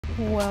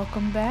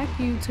Welcome back,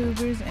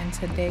 YouTubers, and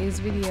today's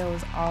video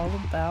is all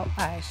about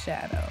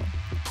eyeshadow.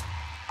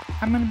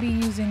 I'm going to be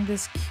using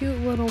this cute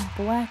little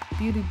black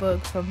beauty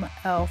book from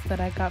e.l.f. that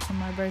I got for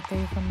my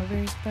birthday from a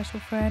very special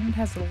friend. It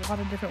has a lot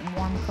of different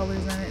warm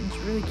colors in it and it's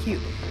really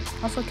cute.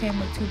 Also came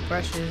with two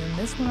brushes, and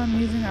this one I'm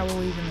using I will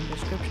leave in the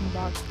description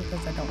box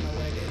because I don't know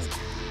what it is.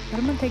 But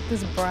I'm going to take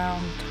this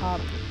brown top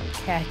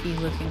khaki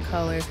looking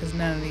color because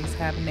none of these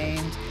have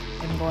names,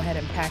 and go ahead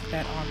and pack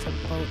that onto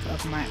both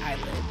of my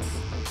eyelids.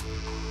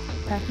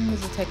 Packing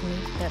is a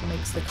technique that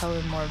makes the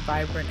color more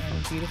vibrant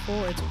and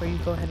beautiful. It's where you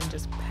go ahead and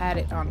just pat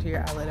it onto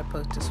your eyelid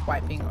opposed to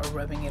swiping or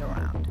rubbing it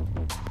around.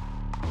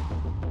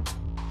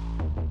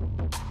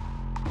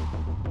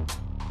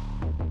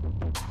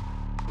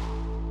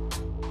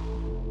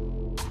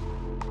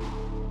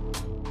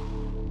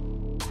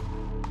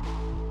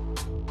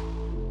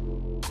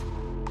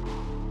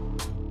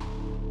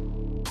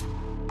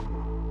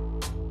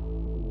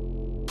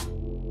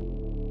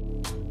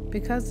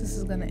 Because this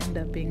is going to end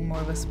up being more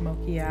of a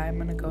smoky eye, I'm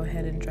going to go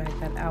ahead and drag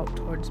that out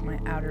towards my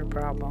outer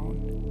brow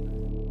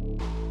bone.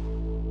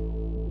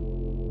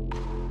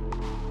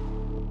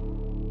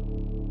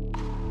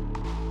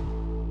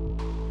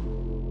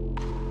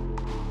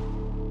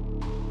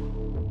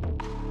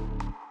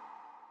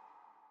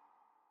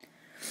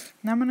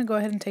 Now I'm going to go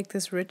ahead and take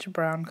this rich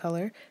brown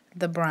color,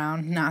 the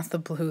brown, not the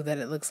blue that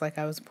it looks like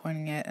I was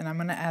pointing at, and I'm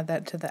going to add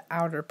that to the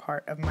outer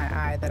part of my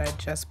eye that I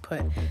just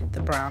put the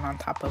brown on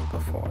top of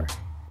before.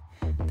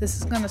 This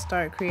is going to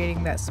start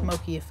creating that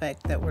smoky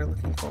effect that we're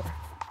looking for.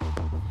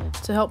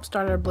 To help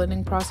start our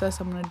blending process,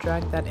 I'm going to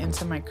drag that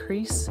into my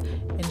crease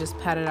and just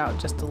pat it out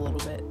just a little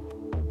bit.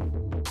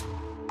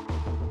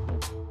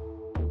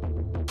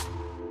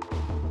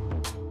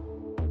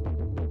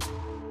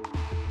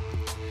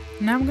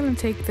 Now I'm going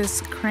to take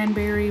this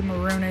cranberry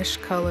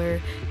maroonish color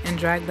and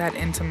drag that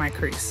into my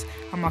crease.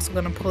 I'm also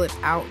going to pull it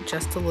out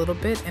just a little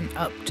bit and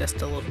up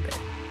just a little bit.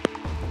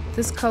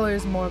 This color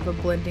is more of a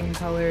blending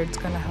color. It's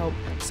going to help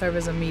serve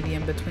as a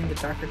medium between the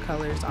darker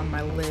colors on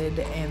my lid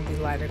and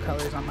the lighter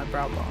colors on my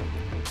brow bone.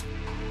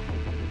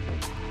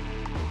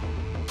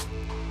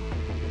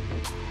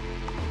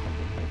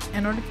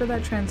 In order for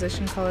that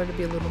transition color to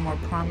be a little more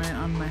prominent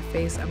on my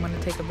face, I'm going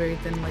to take a very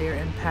thin layer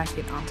and pack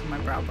it onto my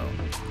brow bone.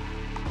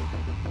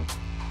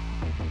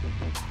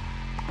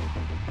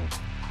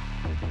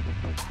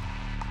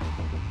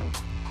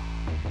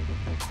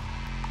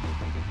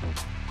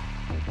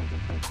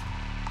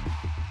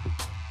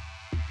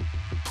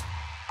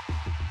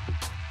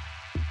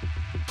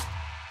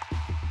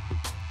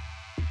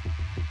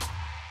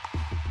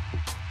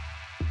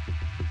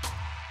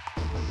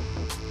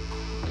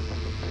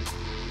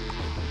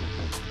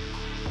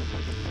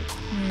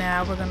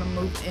 Now we're going to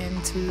move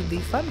into the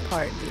fun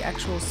part, the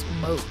actual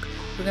smoke.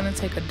 We're going to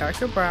take a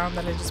darker brown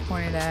that I just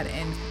pointed at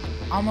and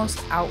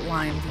almost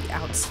outline the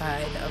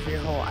outside of your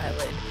whole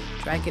eyelid.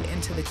 Drag it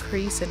into the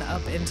crease and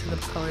up into the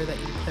color that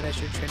you put as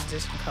your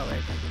transition color.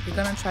 You're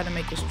going to try to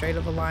make as straight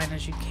of a line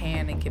as you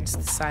can against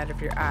the side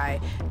of your eye,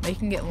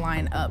 making it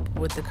line up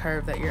with the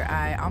curve that your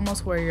eye,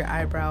 almost where your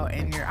eyebrow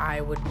and your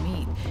eye would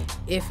meet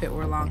if it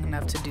were long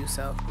enough to do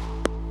so.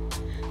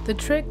 The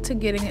trick to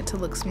getting it to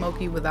look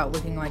smoky without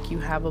looking like you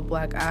have a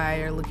black eye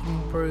or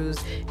looking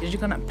bruised is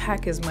you're going to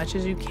pack as much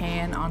as you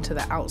can onto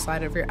the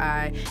outside of your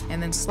eye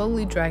and then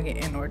slowly drag it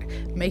inward.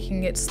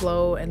 Making it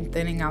slow and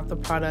thinning out the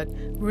product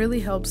really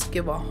helps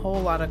give a whole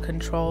lot of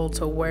control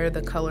to where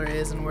the color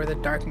is and where the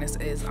darkness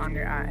is on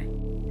your eye.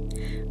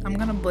 I'm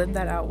going to blend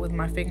that out with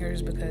my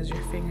fingers because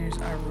your fingers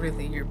are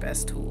really your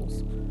best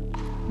tools.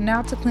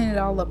 Now to clean it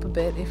all up a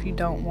bit, if you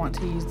don't want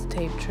to use the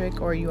tape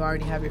trick or you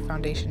already have your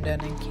foundation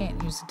done and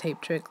can't use the tape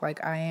trick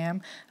like I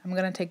am, I'm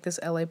going to take this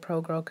LA Pro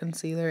Girl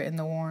concealer in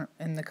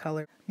the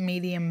color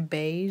medium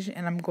beige,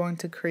 and I'm going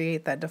to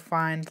create that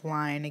defined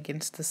line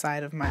against the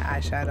side of my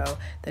eyeshadow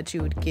that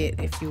you would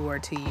get if you were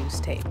to use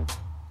tape.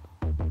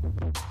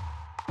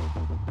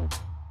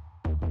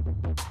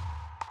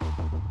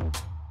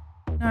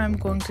 Now I'm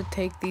going to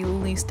take the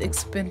least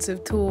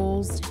expensive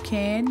tools you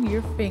can,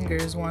 your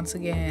fingers once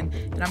again,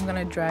 and I'm going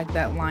to drag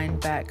that line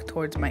back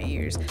towards my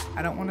ears.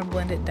 I don't want to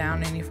blend it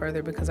down any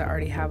further because I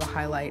already have a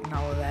highlight and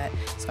all of that,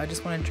 so I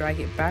just want to drag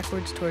it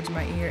backwards towards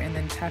my ear and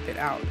then tap it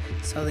out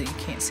so that you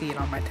can't see it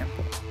on my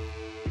temple.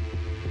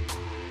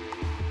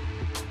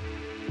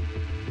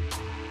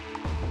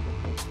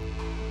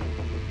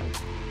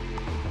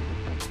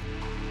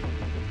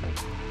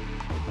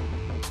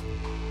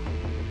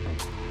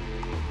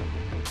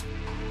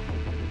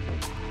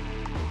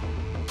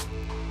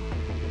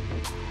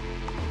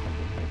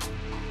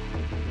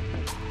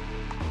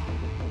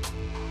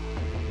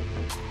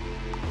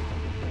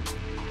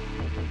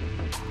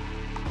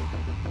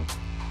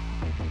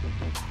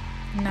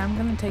 Now I'm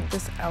going to take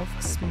this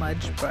e.l.f.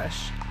 smudge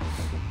brush.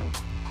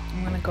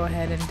 I'm going to go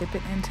ahead and dip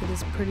it into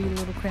this pretty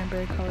little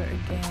cranberry color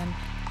again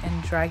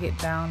and drag it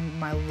down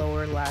my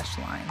lower lash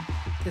line.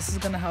 This is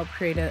going to help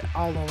create an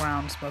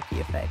all-around smoky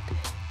effect.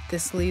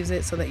 This leaves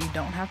it so that you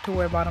don't have to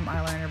wear bottom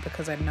eyeliner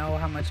because I know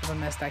how much of a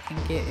mess that can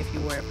get if you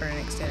wear it for an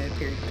extended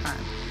period of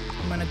time.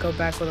 I'm going to go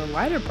back with a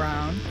lighter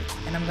brown,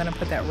 and I'm going to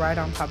put that right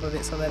on top of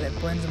it so that it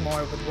blends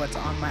more with what's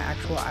on my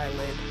actual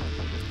eyelid,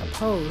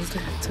 opposed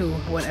to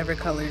whatever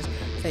colors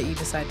that you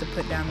decide to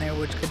put down there,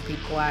 which could be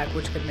black,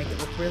 which could make it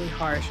look really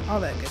harsh, all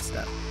that good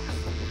stuff.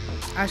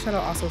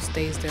 Eyeshadow also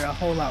stays there a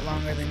whole lot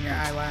longer than your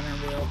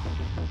eyeliner will.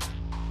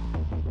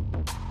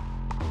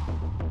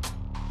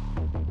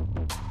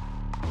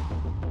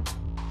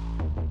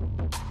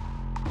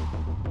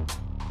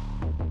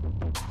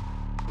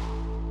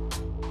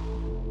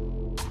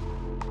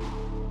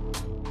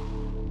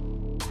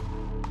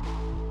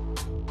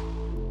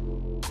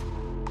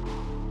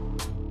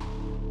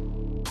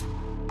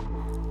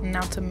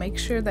 Now, to make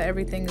sure that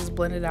everything is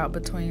blended out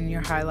between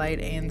your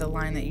highlight and the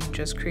line that you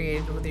just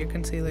created with your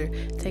concealer,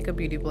 take a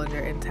beauty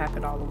blender and tap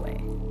it all the way.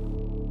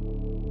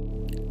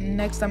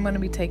 Next, I'm going to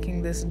be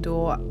taking this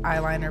dual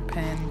eyeliner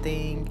pen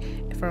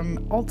thing from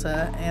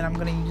Ulta, and I'm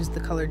going to use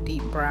the color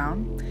Deep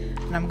Brown,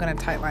 and I'm going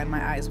to tightline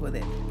my eyes with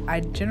it.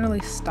 I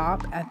generally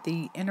stop at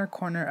the inner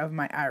corner of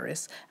my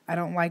iris. I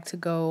don't like to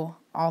go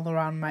all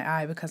around my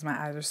eye because my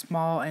eyes are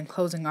small, and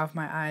closing off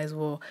my eyes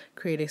will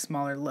create a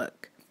smaller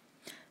look.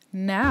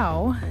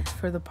 Now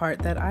for the part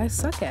that I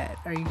suck at.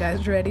 Are you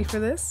guys ready for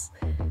this?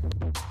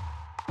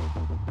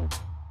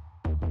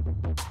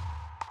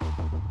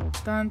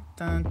 Dun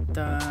dun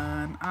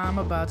dun. I'm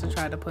about to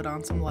try to put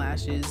on some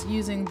lashes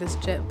using this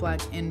Jet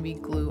Black Envy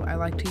glue. I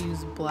like to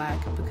use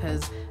black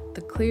because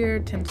the clear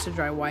tends to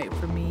dry white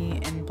for me,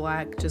 and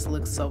black just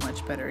looks so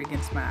much better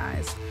against my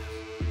eyes.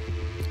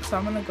 So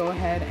I'm gonna go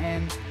ahead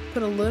and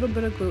put a little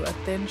bit of glue, a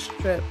thin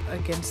strip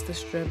against the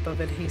strip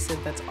of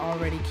adhesive that's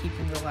already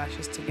keeping the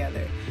lashes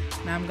together.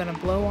 Now I'm gonna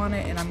blow on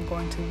it, and I'm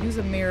going to use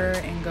a mirror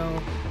and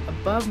go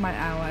above my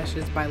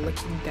eyelashes by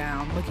looking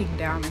down. Looking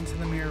down into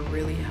the mirror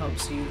really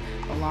helps you,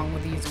 along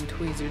with using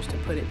tweezers to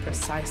put it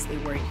precisely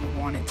where you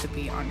want it to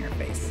be on your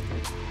face.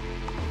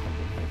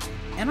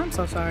 And I'm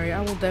so sorry,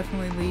 I will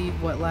definitely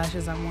leave what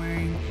lashes I'm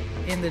wearing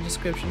in the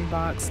description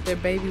box. They're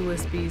baby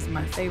Wispies,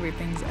 my favorite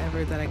things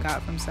ever that I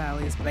got from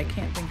Sally's, but I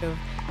can't think of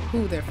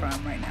who they're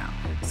from right now.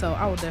 So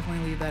I will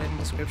definitely leave that in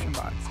the description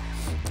box.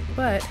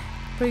 But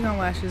putting on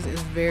lashes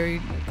is very,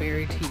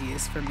 very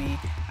tedious for me.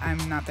 I'm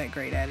not that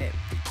great at it.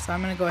 So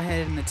I'm gonna go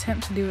ahead and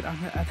attempt to do it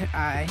on the other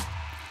eye.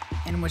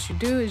 And what you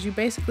do is you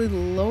basically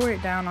lower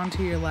it down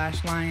onto your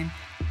lash line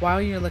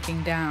while you're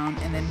looking down,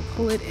 and then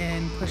pull it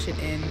in, push it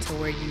in to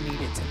where you need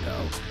it to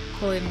go.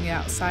 Pulling it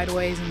out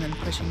sideways and then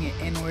pushing it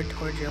inward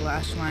towards your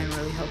lash line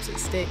really helps it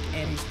stick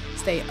and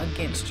stay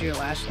against your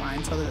lash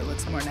line so that it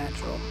looks more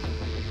natural.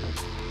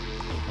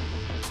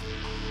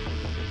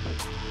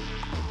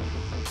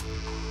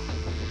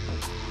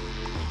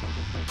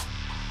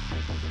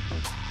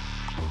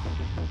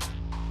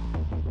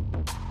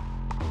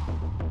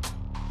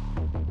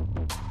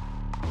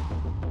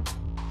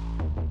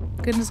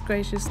 Goodness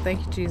gracious,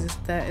 thank you Jesus,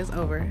 that is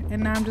over.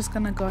 And now I'm just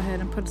gonna go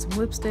ahead and put some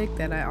lipstick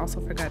that I also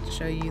forgot to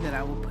show you that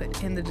I will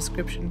put in the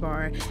description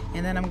bar,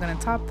 and then I'm gonna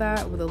top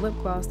that with a lip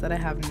gloss that I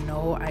have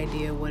no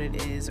idea what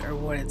it is or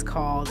what it's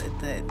called.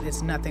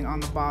 It's nothing on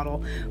the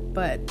bottle,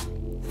 but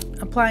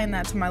applying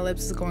that to my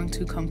lips is going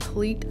to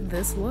complete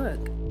this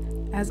look.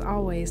 As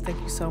always,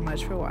 thank you so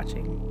much for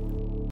watching.